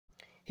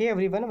Hey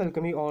everyone,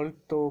 welcome you all.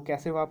 तो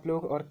कैसे हो आप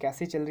लोग और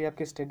कैसे चल रही है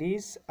आपकी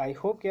स्टडीज़? आई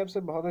होप कि आप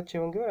सब बहुत अच्छे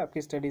होंगे और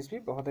आपकी स्टडीज़ भी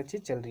बहुत अच्छी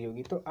चल रही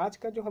होगी। तो आज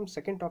का जो हम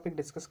सेकंड टॉपिक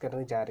डिस्कस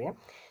करने जा रहे हैं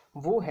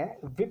वो है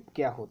विप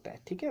क्या होता है,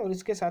 ठीक है। और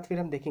इसके साथ फिर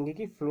हम देखेंगे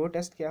कि फ्लो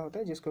टेस्ट क्या होता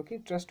है, जिसको कि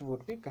ट्रस्ट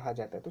वोट भी कहा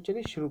जाता है। तो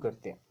चलिए शुरू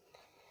करते हैं।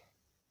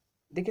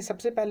 देखिए,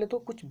 सबसे पहले तो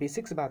कुछ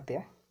बेसिक्स बातें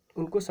हैं,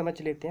 उनको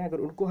समझ लेते हैं। अगर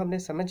उनको हमने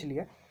समझ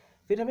लिया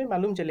फिर हमें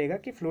मालूम चलेगा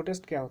कि फ्लो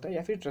टेस्ट क्या होता है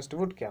या फिर ट्रस्ट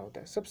वोट क्या होता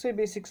है। सबसे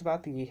बेसिक्स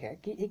बात ये है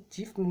कि एक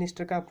चीफ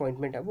मिनिस्टर का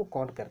अपॉइंटमेंट है वो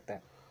कौन करता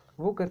है?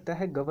 वो करता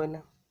है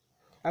गवर्नर।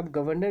 अब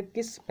गवर्नर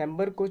किस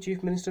मेंबर को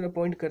चीफ मिनिस्टर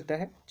अपॉइंट करता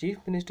है? चीफ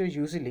मिनिस्टर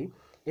यूजुअली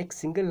एक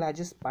सिंगल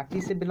लार्जेस्ट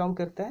पार्टी से बिलोंग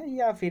करता है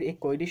या फिर एक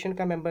कोएलिशन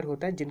का मेंबर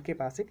होता है जिनके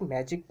पास एक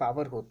मैजिक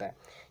पावर होता है,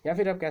 या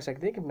फिर आप कह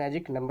सकते हैं कि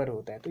मैजिक नंबर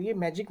होता है। तो ये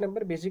मैजिक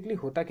नंबर बेसिकली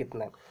होता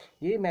कितना है?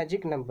 ये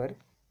मैजिक नंबर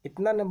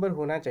इतना नंबर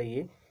होना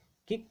चाहिए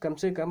कि कम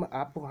से कम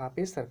आप वहाँ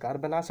पे सरकार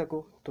बना सको।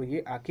 तो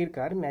ये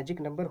आखिरकार मैजिक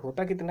नंबर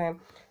होता कितना है?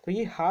 तो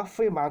ये हाफ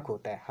वे मार्क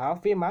होता है,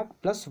 हाफ वे मार्क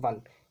 +1।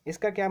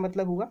 इसका क्या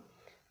मतलब हुआ?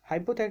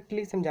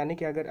 हाइपोथेटिकली समझाने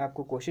की अगर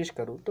आपको कोशिश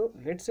करूँ तो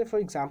लेट्स से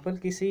फॉर एग्जांपल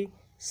किसी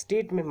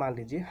स्टेट में मान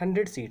लीजिए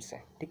 100 सीट्स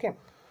हैं, ठीक है।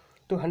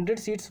 तो 100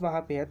 सीट्स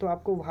वहाँ पे है, तो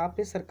आपको वहाँ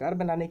पे सरकार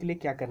बनाने के लिए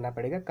क्या करना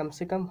पड़ेगा? कम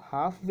से कम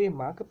हाफ वे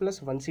मार्क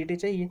 +1 सीटें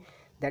चाहिए।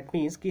 दैट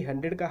मीन्स कि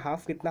 100 का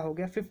हाफ कितना हो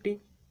गया? 50।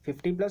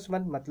 50 +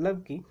 1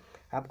 मतलब कि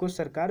आपको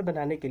सरकार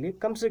बनाने के लिए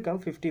कम से कम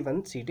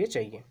 51 सीटें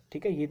चाहिए,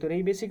 ठीक है। ये तो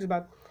रही बेसिक्स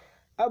बात।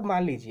 अब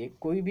मान लीजिए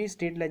कोई भी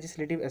स्टेट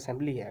लेजिस्लेटिव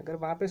असेंबली है, अगर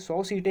वहाँ पे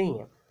 100 सीटें ही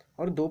हैं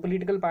और दो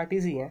पॉलिटिकल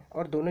पार्टीज ही हैं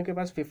और दोनों के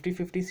पास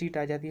 50-50 सीट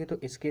आ जाती है, तो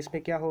इस केस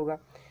में क्या होगा?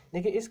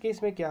 देखिए, इस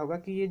केस में क्या होगा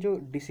कि ये जो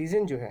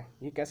डिसीजन जो है,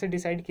 ये कैसे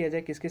डिसाइड किया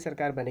जाए किसकी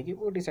सरकार बनेगी,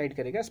 वो डिसाइड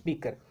करेगा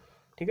स्पीकर,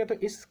 ठीक है। तो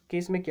इस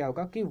केस में क्या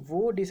होगा कि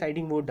वो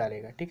डिसाइडिंग वोट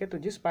डालेगा, ठीक है। तो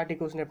जिस पार्टी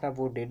को उसने अपना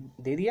वोट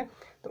दे दिया,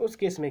 तो उस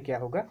केस में क्या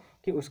होगा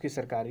कि उसकी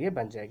सरकार ये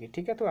बन जाएगी,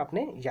 ठीक है। तो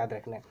आपने याद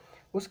रखना है।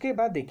 उसके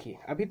बाद देखिए,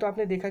 अभी तो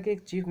आपने देखा कि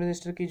एक चीफ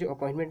मिनिस्टर की जो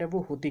अपॉइंटमेंट है वो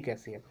होती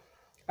कैसी है।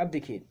 अब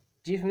देखिए,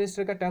 चीफ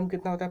मिनिस्टर का टर्म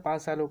कितना होता है?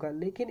 5 सालों का।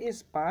 लेकिन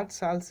इस 5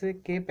 साल से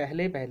के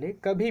पहले पहले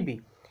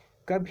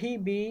कभी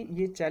भी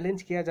ये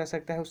चैलेंज किया जा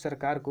सकता है उस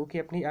सरकार को कि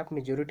अपनी आप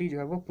मेजोरिटी जो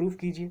है वो प्रूव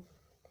कीजिए।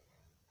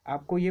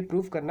 आपको ये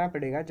प्रूव करना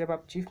पड़ेगा, जब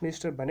आप चीफ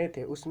मिनिस्टर बने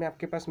थे उसमें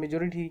आपके पास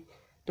मेजोरिटी थी,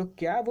 तो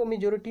क्या वो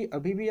मेजोरिटी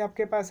अभी भी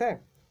आपके पास है?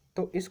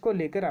 तो इसको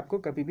लेकर आपको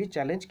कभी भी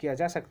चैलेंज किया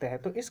जा सकता है।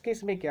 तो इस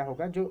केस में क्या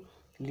होगा, जो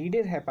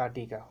लीडर है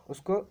पार्टी का,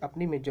 उसको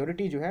अपनी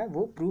मेजोरिटी जो है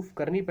वो प्रूफ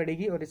करनी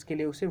पड़ेगी और इसके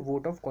लिए उसे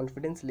वोट ऑफ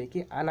कॉन्फिडेंस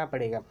लेके आना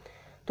पड़ेगा।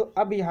 तो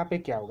अब यहाँ पे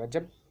क्या होगा,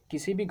 जब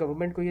किसी भी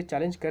गवर्नमेंट को ये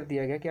चैलेंज कर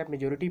दिया गया कि आप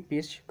मेजोरिटी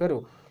पेश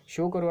करो,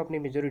 शो करो अपनी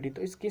मेजोरिटी,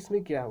 तो इस केस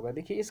में क्या होगा?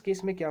 देखिए, इस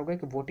केस में क्या होगा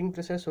कि वोटिंग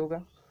प्रोसेस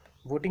होगा।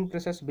 वोटिंग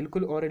प्रोसेस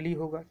बिल्कुल ऑरली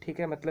होगा, ठीक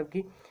है। मतलब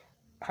कि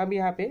हम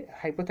यहाँ पे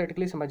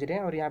हाइपोथेटिकली समझ रहे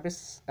हैं और यहाँ पे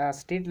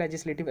स्टेट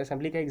लेजिस्लेटिव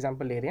असेंबली का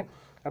एग्जांपल ले रहे हैं।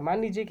 अब मान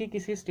लीजिए कि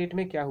किसी स्टेट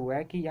में क्या हुआ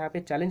है कि यहाँ पे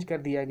चैलेंज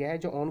कर दिया गया है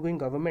जो ऑनगोइंग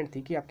गवर्नमेंट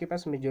थी कि आपके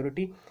पास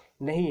मेजोरिटी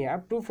नहीं है,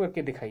 आप प्रूफ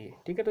करके दिखाइए,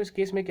 ठीक है। तो इस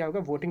केस में क्या होगा,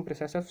 वोटिंग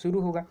प्रोसेस अब शुरू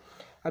होगा।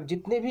 अब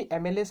जितने भी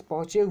एमएलएस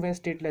पहुंचे हुए हैं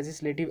स्टेट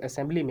लेजिस्लेटिव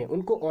असेंबली में,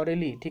 उनको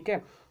ऑरली, ठीक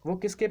है, वो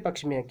किसके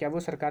पक्ष में है? क्या वो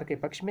सरकार के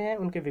पक्ष में है,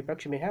 उनके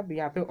विपक्ष में है? अब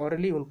यहाँ पे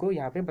ऑरली उनको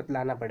यहाँ पे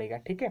बतलाना पड़ेगा,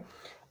 ठीक है।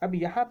 अब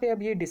यहाँ पे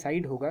अब ये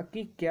डिसाइड होगा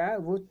कि क्या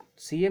वो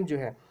सीएम जो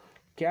है,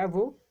 क्या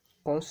वो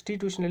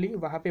कॉन्स्टिट्यूशनली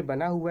वहाँ पे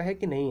बना हुआ है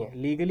कि नहीं है,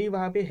 लीगली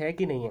वहाँ पे है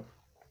कि नहीं है।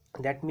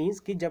 दैट मीन्स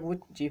कि जब वो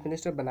चीफ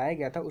मिनिस्टर बनाया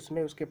गया था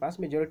उसमें उसके पास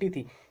मेजोरिटी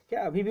थी,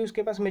 क्या अभी भी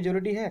उसके पास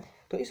मेजोरिटी है?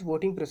 तो इस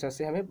वोटिंग प्रोसेस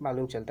से हमें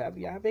मालूम चलता है। अब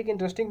यहाँ पे एक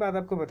इंटरेस्टिंग बात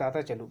आपको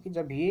बताता चलूँ कि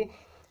जब ये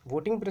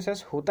वोटिंग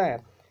प्रोसेस होता है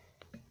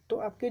तो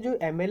आपके जो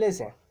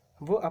एमएलएस हैं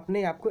वो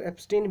अपने आप को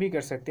एब्सटेन भी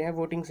कर सकते हैं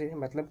वोटिंग से,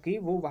 मतलब कि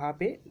वो वहाँ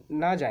पे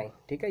ना जाएं,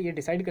 ठीक है। ये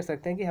डिसाइड कर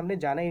सकते हैं कि हमने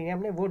जाना ही नहीं है,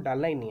 हमने वोट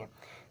डालना ही नहीं है।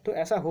 तो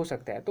ऐसा हो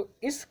सकता है। तो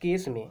इस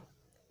केस में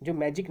जो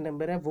मैजिक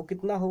नंबर है वो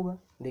कितना होगा?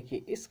 देखिए,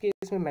 इस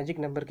केस में मैजिक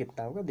नंबर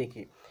कितना होगा,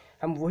 देखिए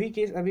हम वही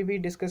केस अभी भी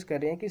डिस्कस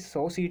कर रहे हैं कि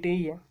 100 सीटें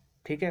ही हैं,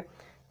 ठीक है।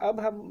 अब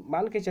हम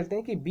मान के चलते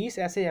हैं कि 20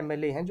 ऐसे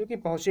एमएलए हैं जो कि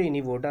पहुँचे ही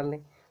नहीं वोट डालने।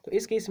 तो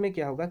इस केस में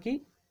क्या होगा कि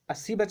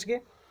 80 बच गए।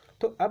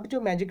 तो अब जो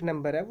मैजिक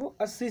नंबर है वो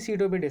 80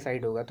 सीटों पे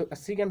डिसाइड होगा। तो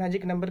 80 का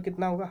मैजिक नंबर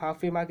कितना होगा?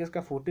 हाफ वे मार्क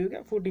इसका 40 हो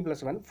गया। 40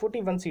 + 1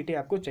 41 सीटें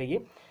आपको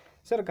चाहिए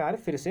सरकार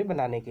फिर से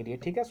बनाने के लिए,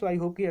 ठीक है। सो आई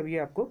होप कि अभी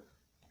आपको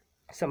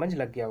समझ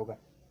लग गया होगा।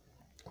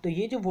 तो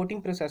ये जो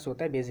वोटिंग प्रोसेस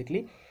होता है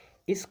बेसिकली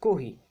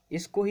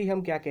इसको ही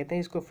हम क्या कहते हैं?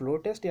 इसको फ्लो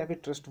टेस्ट या फिर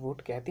ट्रस्ट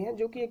वोट कहते हैं,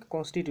 जो कि एक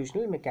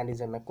कॉन्स्टिट्यूशनल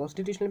मैकेनिज्म है।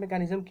 कॉन्स्टिट्यूशनल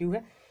मैकेनिज्म क्यों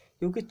है?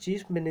 क्योंकि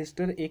चीफ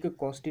मिनिस्टर एक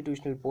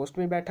कॉन्स्टिट्यूशनल पोस्ट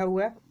में बैठा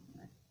हुआ है,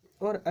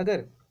 और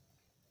अगर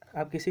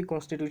आप किसी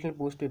कॉन्स्टिट्यूशनल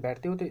पोस्ट पे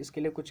बैठते हो तो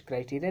इसके लिए कुछ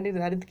क्राइटेरिया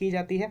निर्धारित की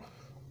जाती है।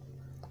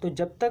 तो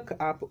जब तक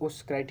आप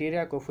उस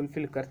क्राइटेरिया को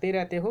फुलफिल करते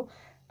रहते हो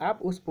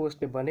आप उस पोस्ट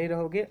पे बने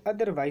रहोगे,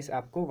 अदरवाइज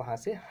आपको वहाँ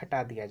से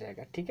हटा दिया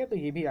जाएगा, ठीक है। तो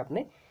ये भी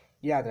आपने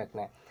याद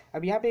रखना है।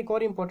 अब यहाँ पे एक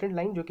और इम्पोर्टेंट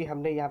लाइन जो कि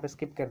हमने यहाँ पे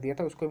स्किप कर दिया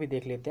था उसको भी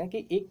देख लेते हैं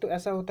कि एक तो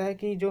ऐसा होता है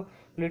कि जो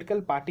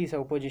पॉलिटिकल पार्टीज है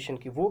अपोजिशन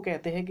की, वो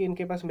कहते हैं कि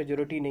इनके पास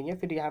मेजोरिटी नहीं है।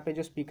 फिर यहाँ पे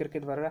जो स्पीकर के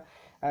द्वारा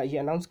ये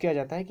अनाउंस किया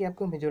जाता है कि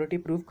आपको मेजोरिटी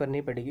प्रूव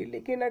करनी पड़ेगी।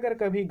 लेकिन अगर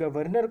कभी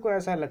गवर्नर को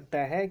ऐसा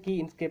लगता है कि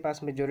इनके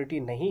पास मेजोरिटी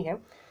नहीं है,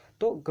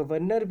 तो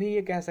गवर्नर भी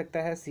ये कह सकता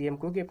है सीएम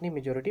को कि अपनी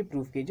मेजोरिटी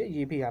प्रूव कीजिए,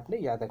 ये भी आपने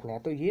याद रखना है।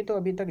 तो ये तो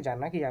अभी तक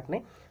जाना कि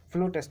आपने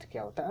फ्लो टेस्ट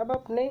क्या होता है। अब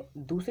अपने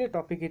दूसरे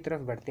टॉपिक की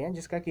तरफ बढ़ते हैं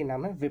जिसका कि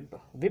नाम है विप।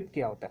 विप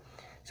क्या होता है?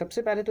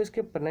 सबसे पहले तो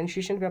इसके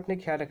प्रोनाउंसिएशन पे आपने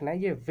ख्याल रखना है,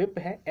 ये विप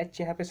है,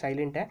 एच यहाँ पे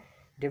साइलेंट है,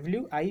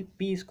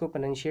 WIP इसको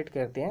प्रोनाउंशिएट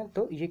करते हैं,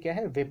 तो ये क्या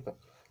है? विप।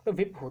 तो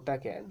विप होता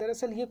क्या है?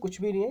 दरअसल ये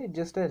कुछ भी नहीं है,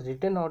 जस्ट अ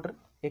रिटन ऑर्डर,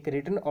 एक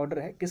रिटन ऑर्डर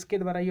है। किसके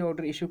द्वारा ये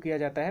ऑर्डर इशू किया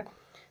जाता है?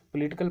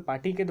 पॉलिटिकल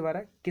पार्टी के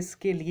द्वारा।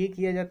 किसके लिए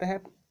किया जाता है?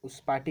 उस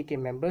पार्टी के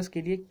मेंबर्स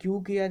के लिए।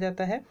 क्यों किया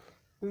जाता है?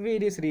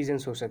 वेरियस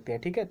रीजंस हो सकते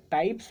हैं, ठीक है।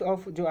 टाइप्स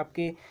ऑफ जो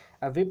आपके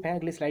विप हैं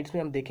अगली स्लाइड्स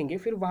में हम देखेंगे,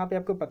 फिर वहाँ पे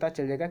आपको पता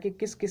चल जाएगा कि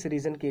किस किस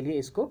रीज़न के लिए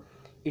इसको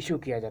इशू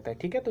किया जाता है,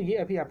 ठीक है। तो ये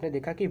अभी आपने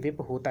देखा कि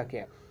विप होता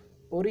क्या है।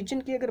 ओरिजिन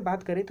की अगर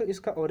बात करें तो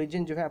इसका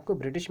ओरिजिन जो है आपको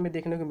ब्रिटिश में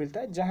देखने को मिलता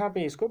है, जहाँ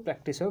पे इसको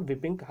प्रैक्टिस ऑफ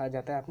विपिंग कहा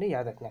जाता है, आपने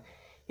याद रखना है।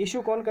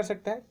 इशू कौन कर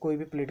सकता है? कोई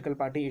भी पॉलिटिकल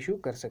पार्टी इशू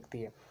कर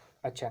सकती है।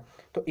 अच्छा,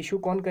 तो इशू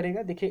कौन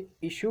करेगा? देखिए,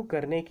 इशू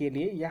करने के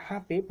लिए यहाँ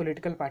पे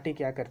पॉलिटिकल पार्टी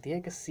क्या करती है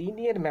कि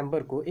सीनियर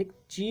मेंबर को एक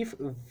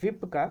चीफ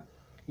विप का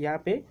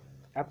यहाँ पे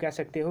आप कह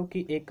सकते हो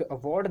कि एक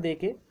अवार्ड दे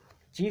के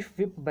चीफ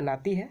विप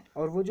बनाती है,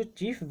 और वो जो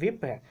चीफ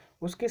विप है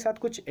उसके साथ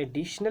कुछ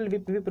एडिशनल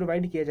विप भी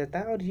प्रोवाइड किया जाता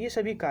है, और ये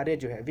सभी कार्य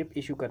जो है विप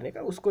इशू करने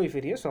का उसको ही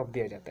फिर ये सौंप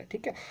दिया जाता है,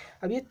 ठीक है।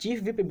 अब ये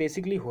चीफ विप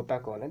बेसिकली होता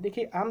कौन है?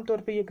 देखिए,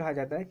 आमतौर पे ये कहा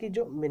जाता है कि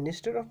जो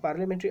मिनिस्टर ऑफ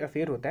पार्लियामेंट्री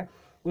अफेयर होता है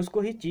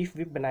उसको ही चीफ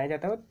विप बनाया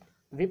जाता है, और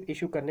विप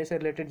इशू करने से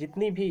रिलेटेड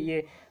जितनी भी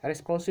ये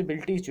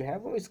रिस्पॉन्सिबिलिटीज़ जो है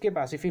वो इसके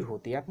पास ही फिर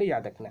होती है, आपने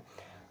याद रखना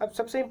है। अब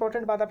सबसे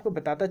इंपॉर्टेंट बात आपको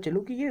बताता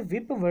चलूँ कि ये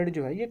विप वर्ड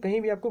जो है ये कहीं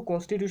भी आपको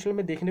कॉन्स्टिट्यूशन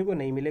में देखने को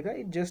नहीं मिलेगा,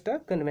 इट जस्ट अ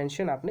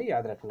कन्वेंशन, आपने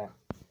याद रखना है।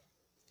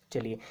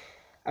 चलिए,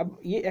 अब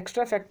ये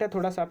एक्स्ट्रा फैक्टर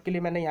थोड़ा सा आपके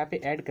लिए मैंने यहाँ पे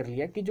ऐड कर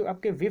लिया कि जो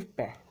आपके विप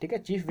हैं, ठीक है,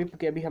 चीफ विप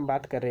की अभी हम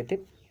बात कर रहे थे,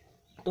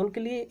 तो उनके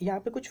लिए यहाँ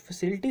पे कुछ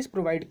फैसिलिटीज़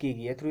प्रोवाइड की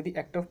गई है through the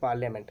act of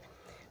parliament.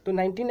 तो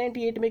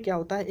 1998 में क्या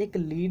होता है, एक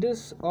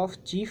leaders of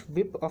chief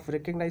whip of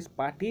recognise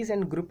parties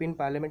and group in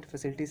parliament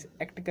facilities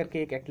act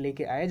करके एक एक्ट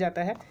लेके आया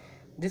जाता है,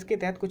 जिसके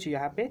तहत कुछ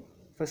यहाँ पे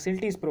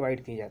फैसिलिटीज़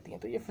प्रोवाइड की जाती हैं।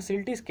 तो ये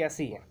फैसिलिटीज़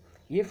कैसी हैं?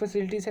 ये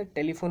फैसिलिटीज़ है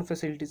टेलीफोन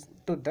फैसिलिटीज़,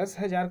 तो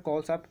 10,000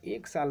 कॉल्स आप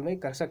एक साल में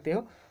कर सकते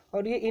हो,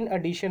 और ये इन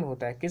एडिशन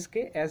होता है किसके?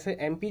 ऐसे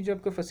MP जो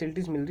आपको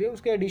फैसिलिटीज़ मिल रही है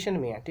उसके एडिशन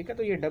में है, ठीक है।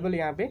 तो ये डबल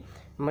यहाँ पे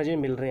मज़े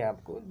मिल रहे हैं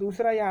आपको।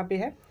 दूसरा यहाँ पे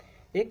है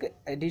एक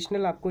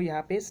एडिशनल आपको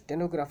यहाँ पे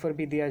स्टेनोग्राफर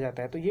भी दिया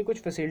जाता है। तो ये कुछ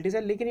फैसिलिटीज़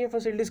है, लेकिन ये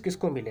फैसिलिटीज़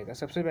किसको मिलेगा?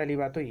 सबसे पहली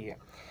बात तो ये है,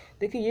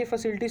 देखिए, ये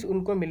फैसिलिटीज़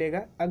उनको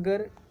मिलेगा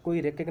अगर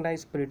कोई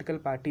रिकग्नाइज पॉलिटिकल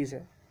पार्टीज़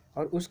है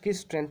और उसकी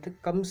स्ट्रेंथ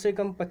कम से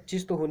कम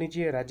 25 तो होनी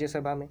चाहिए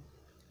राज्यसभा में,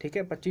 ठीक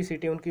है, 25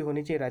 सीटें उनकी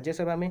होनी चाहिए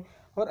राज्यसभा में।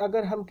 और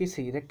अगर हम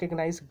किसी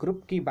रिकग्नाइज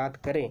ग्रुप की बात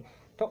करें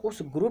तो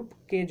उस ग्रुप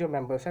के जो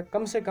मेंबर्स हैं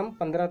कम से कम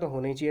 15 तो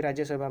होने चाहिए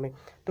राज्यसभा में।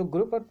 तो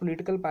ग्रुप और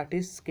पॉलिटिकल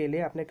पार्टीज के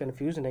लिए आपने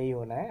कंफ्यूज नहीं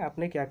होना है,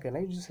 आपने क्या करना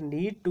है, just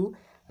need to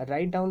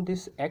write down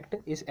this act.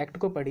 इस एक्ट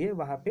को पढ़िए,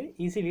 वहाँ पे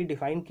इजीली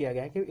डिफाइन किया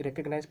गया है कि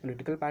रिकग्नाइज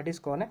पॉलिटिकल पार्टीज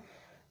कौन है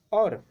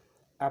और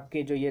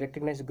आपके जो ये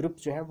रिकग्नाइज ग्रुप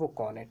जो हैं वो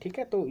कौन है, ठीक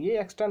है। तो ये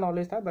एक्स्ट्रा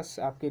नॉलेज था, बस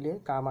आपके लिए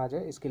काम आ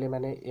जाए इसके लिए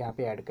मैंने यहाँ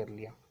पे ऐड कर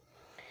लिया।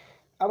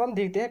 अब हम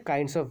देखते हैं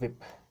काइंड्स ऑफ विप।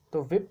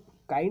 तो विप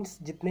काइंड्स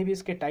जितने भी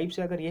इसके टाइप्स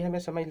है, अगर ये हमें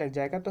समझ लग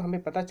जाएगा तो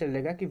हमें पता चल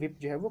जाएगा कि विप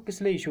जो है वो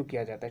किस लिए इशू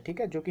किया जाता है,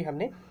 ठीक है, जो कि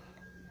हमने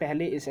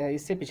पहले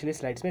इससे पिछले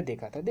स्लाइड्स में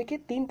देखा था। देखिए,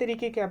 3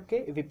 तरीके के आपके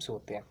विप्स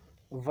होते हैं,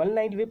 1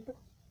 line whip,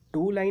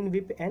 2 line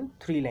whip and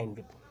 3 line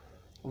whip.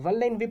 1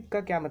 line whip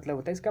का क्या मतलब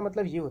होता है? इसका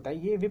मतलब ये होता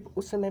है, ये विप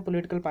उस समय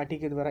पॉलिटिकल पार्टी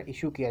के द्वारा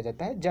इशू किया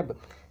जाता है जब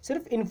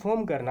सिर्फ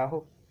इन्फॉर्म करना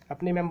हो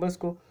अपने मेंबर्स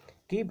को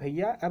कि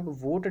भैया अब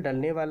वोट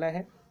डलने वाला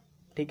है,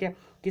 ठीक है,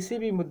 किसी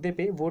भी मुद्दे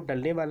पे वोट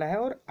डलने वाला है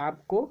और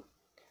आपको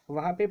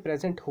वहाँ पे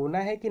प्रेजेंट होना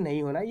है कि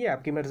नहीं होना, ये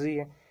आपकी मर्ज़ी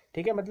है,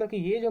 ठीक है। मतलब कि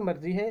ये जो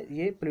मर्ज़ी है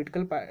ये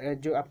पॉलिटिकल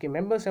जो आपके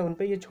मेंबर्स हैं उन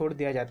पे ये छोड़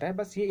दिया जाता है,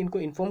 बस ये इनको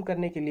इन्फॉर्म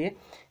करने के लिए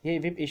ये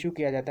विप इशू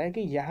किया जाता है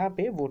कि यहाँ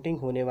पे वोटिंग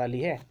होने वाली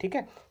है, ठीक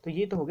है। तो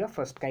ये तो हो गया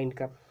फर्स्ट काइंड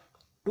का।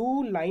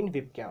 2 लाइन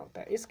विप क्या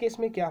होता है? इस केस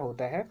में क्या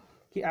होता है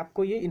कि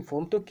आपको ये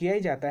इन्फॉर्म तो किया ही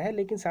जाता है,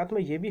 लेकिन साथ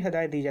में ये भी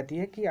हदायत दी जाती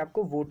है कि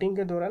आपको वोटिंग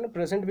के दौरान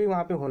प्रेजेंट भी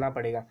वहाँ पे होना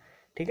पड़ेगा,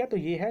 ठीक है। तो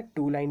ये है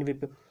 2 लाइन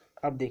विप।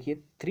 अब देखिए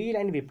 3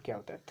 लाइन विप क्या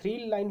होता है?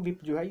 3 लाइन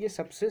विप जो है ये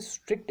सबसे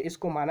स्ट्रिक्ट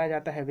इसको माना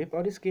जाता है विप,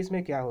 और इस केस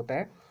में क्या होता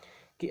है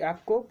कि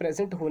आपको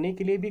प्रेजेंट होने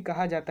के लिए भी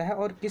कहा जाता है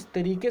और किस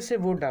तरीके से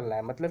वोट डालना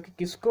है, मतलब कि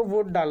किसको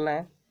वोट डालना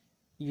है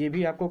ये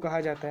भी आपको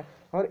कहा जाता है,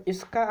 और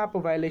इसका आप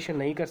वायलेशन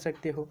नहीं कर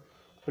सकते हो।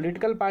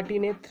 पॉलिटिकल पार्टी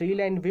ने 3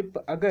 लाइन विप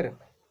अगर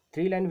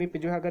 3 लाइन विप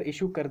जो है अगर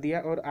इशू कर दिया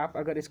और आप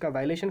अगर इसका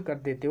वायलेशन कर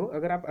देते हो,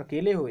 अगर आप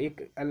अकेले हो,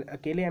 एक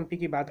अकेले MP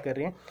की बात कर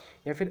रहे हैं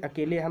या फिर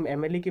अकेले हम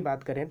MLA की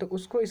बात कर रहे हैं, तो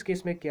उसको इस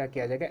केस में क्या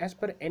किया जाएगा, as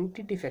per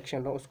anti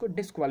defection law उसको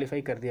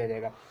डिस्क्वालीफाई कर दिया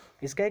जाएगा।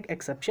 इसका एक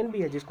एक्सेप्शन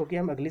भी है जिसको कि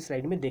हम अगली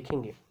स्लाइड में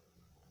देखेंगे।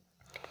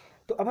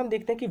 तो अब हम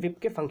देखते हैं कि विप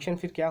के फंक्शन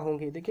फिर क्या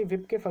होंगे। देखिए,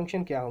 विप के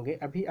फंक्शन क्या होंगे,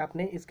 अभी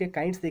आपने इसके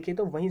काइंड्स देखे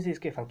तो वहीं से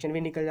इसके फंक्शन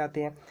भी निकल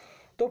जाते हैं।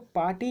 तो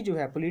पार्टी जो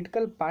है,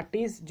 पॉलिटिकल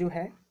पार्टीज जो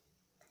है,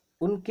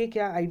 उनके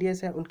क्या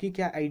आइडियाज़ हैं, उनकी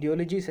क्या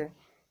आइडियोलॉजीज़ है,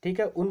 ठीक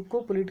है, उनको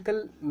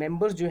पॉलिटिकल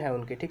मेंबर्स जो हैं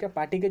उनके, ठीक है,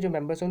 पार्टी के जो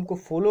मेंबर्स हैं उनको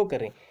फॉलो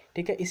करें,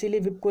 ठीक है, इसीलिए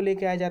विप को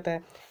लेके आया जाता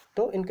है।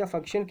 तो इनका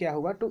फंक्शन क्या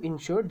हुआ, टू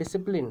इंश्योर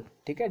डिसिप्लिन,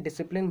 ठीक है,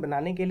 डिसिप्लिन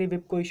बनाने के लिए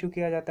विप को इशू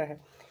किया जाता है।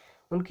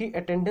 उनकी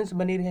अटेंडेंस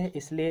बनी रहे,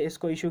 इसलिए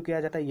इसको इशू किया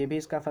जाता है। ये भी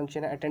इसका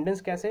फंक्शन है।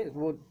 अटेंडेंस कैसे,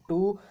 वो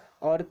 2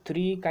 और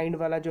 3 काइंड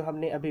वाला जो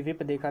हमने अभी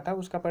विप देखा था,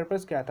 उसका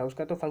पर्पस क्या था,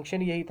 उसका तो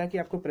फंक्शन यही था कि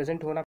आपको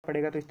प्रेजेंट होना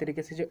पड़ेगा। तो इस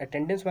तरीके से जो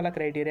अटेंडेंस वाला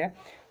क्राइटेरिया है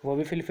वो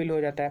भी फिलफिल हो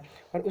जाता है।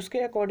 और उसके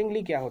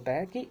अकॉर्डिंगली क्या होता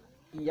है कि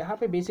यहाँ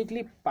पे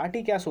बेसिकली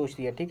पार्टी क्या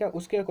सोचती है, ठीक है,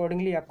 उसके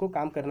अकॉर्डिंगली आपको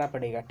काम करना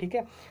पड़ेगा, ठीक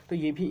है। तो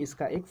ये भी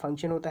इसका एक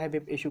फंक्शन होता है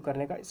विप इशू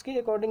करने का। इसके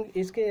अकॉर्डिंग,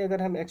 इसके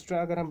अगर हम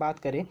एक्स्ट्रा अगर हम बात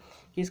करें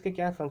कि इसके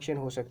क्या फंक्शन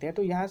हो सकते हैं,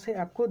 तो यहाँ से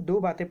आपको 2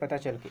 बातें पता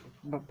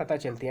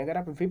चलती हैं। अगर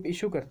आप विप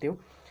इशू करते हो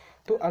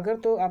तो अगर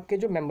तो आपके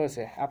जो मेंबर्स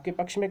हैं आपके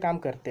पक्ष में काम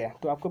करते हैं,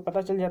 तो आपको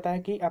पता चल जाता है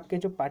कि आपके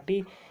जो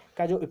पार्टी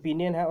का जो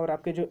ओपिनियन है और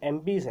आपके जो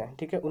एमपीज़ हैं,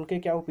 ठीक है, उनके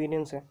क्या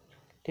ओपिनियंस हैं,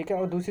 ठीक है।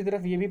 और दूसरी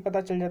तरफ ये भी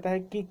पता चल जाता है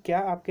कि क्या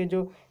आपके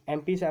जो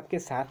एमपीज़ आपके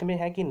साथ में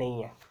है कि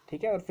नहीं है,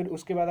 ठीक है। और फिर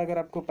उसके बाद अगर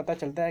आपको पता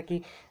चलता है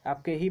कि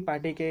आपके ही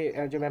पार्टी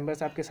के जो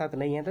मेंबर्स आपके साथ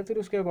नहीं हैं, तो फिर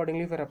उसके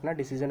अकॉर्डिंगली फिर अपना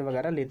डिसीजन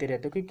वगैरह लेते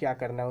रहते हो कि क्या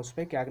करना है उस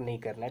पर, क्या नहीं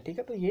करना है, ठीक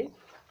है। तो ये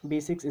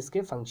बेसिक्स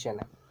इसके फंक्शन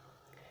है।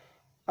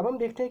 अब हम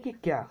देखते हैं कि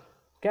क्या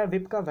क्या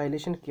विप का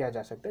वायलेशन किया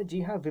जा सकता है। जी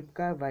हाँ, विप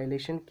का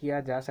वायलेशन किया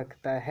जा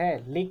सकता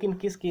है, लेकिन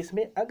किस केस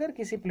में, अगर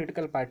किसी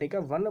पॉलिटिकल पार्टी का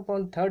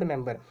 1/3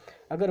 मेंबर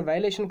अगर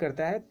वायलेशन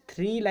करता है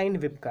 3 लाइन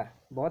विप का,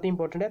 बहुत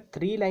इंपॉर्टेंट है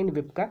 3 लाइन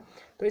विप का,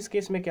 तो इस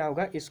केस में क्या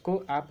होगा, इसको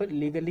आप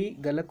लीगली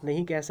गलत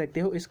नहीं कह सकते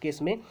हो। इस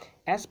केस में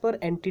as per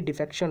anti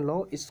defection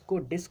law इसको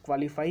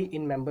डिस्क्वालीफाई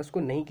इन मेंबर्स को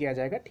नहीं किया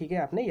जाएगा, ठीक है,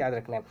 आपने याद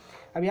रखना है।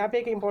 अब यहाँ पे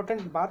एक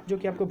इंपॉर्टेंट बात जो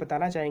कि आपको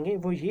बताना चाहेंगे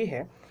वो ये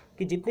है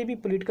कि जितने भी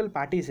पॉलिटिकल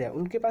पार्टीज़ हैं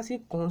उनके पास ये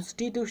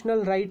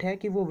कॉन्स्टिट्यूशनल राइट है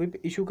कि वो विप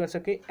इशू कर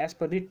सके as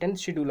per the 10th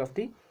schedule of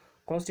the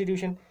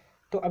constitution.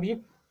 तो अब ये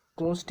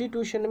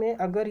कॉन्स्टिट्यूशन में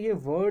अगर ये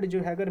वर्ड जो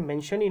है अगर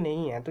मेंशन ही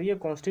नहीं है, तो ये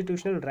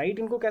कॉन्स्टिट्यूशनल राइट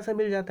इनको कैसे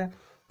मिल जाता है।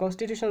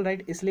 कॉन्स्टिट्यूशनल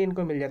राइट इसलिए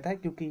इनको मिल जाता है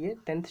क्योंकि ये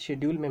 10th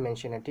शेड्यूल में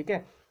मेंशन है, ठीक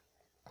है।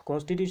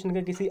 कॉन्स्टिट्यूशन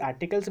के किसी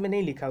आर्टिकल्स में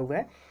नहीं लिखा हुआ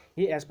है,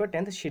 ये एज पर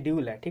 10th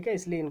शेड्यूल है, ठीक है,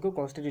 इसलिए इनको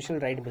कॉन्स्टिट्यूशनल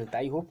राइट मिलता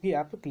है। आई होप कि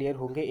आप क्लियर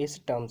होंगे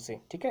इस टर्म से,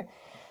 ठीक है।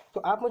 तो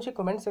आप मुझे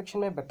कमेंट सेक्शन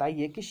में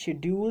बताइए कि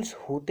शेड्यूल्स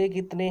होते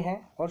कितने हैं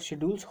और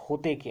शेड्यूल्स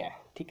होते क्या है,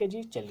 ठीक है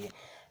जी। चलिए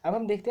अब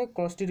हम देखते हैं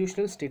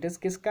कॉन्स्टिट्यूशनल स्टेटस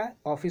किसका,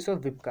 ऑफिस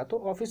ऑफ विप का। तो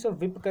ऑफिस ऑफ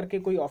विप करके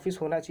कोई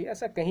ऑफिस होना चाहिए,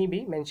 ऐसा कहीं भी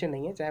मेंशन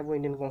नहीं है, चाहे वो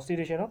इंडियन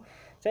कॉन्स्टिट्यूशन हो,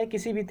 चाहे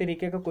किसी भी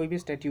तरीके का कोई भी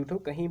स्टैट्यूट हो,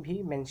 कहीं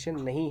भी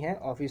मेंशन नहीं है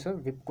ऑफिस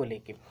ऑफ विप को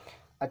लेके।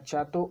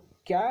 अच्छा, तो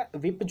क्या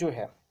विप जो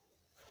है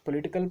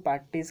पॉलिटिकल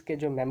पार्टीज़ के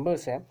जो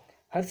मेंबर्स हैं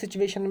हर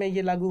सिचुएशन में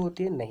ये लागू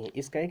होती है? नहीं,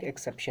 इसका एक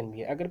एक्सेप्शन भी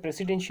है। अगर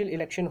प्रेसिडेंशियल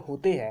इलेक्शन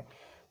होते हैं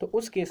तो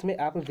उस केस में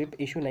आप विप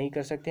इशू नहीं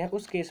कर सकते हैं।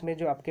 उस केस में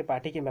जो आपके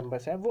पार्टी के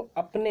मेंबर्स हैं वो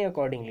अपने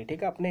अकॉर्डिंगली,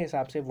 ठीक है, अपने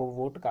हिसाब से वो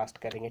वोट कास्ट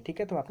करेंगे, ठीक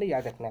है। तो आपने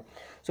याद रखना है।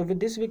 So with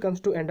this we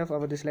comes to end of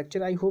our this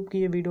lecture. I hope कि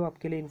ये वीडियो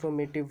आपके लिए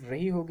इन्फॉर्मेटिव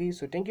रही होगी।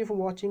 So thank you for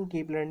watching,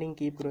 keep learning,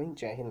 keep growing.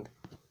 जय हिंद।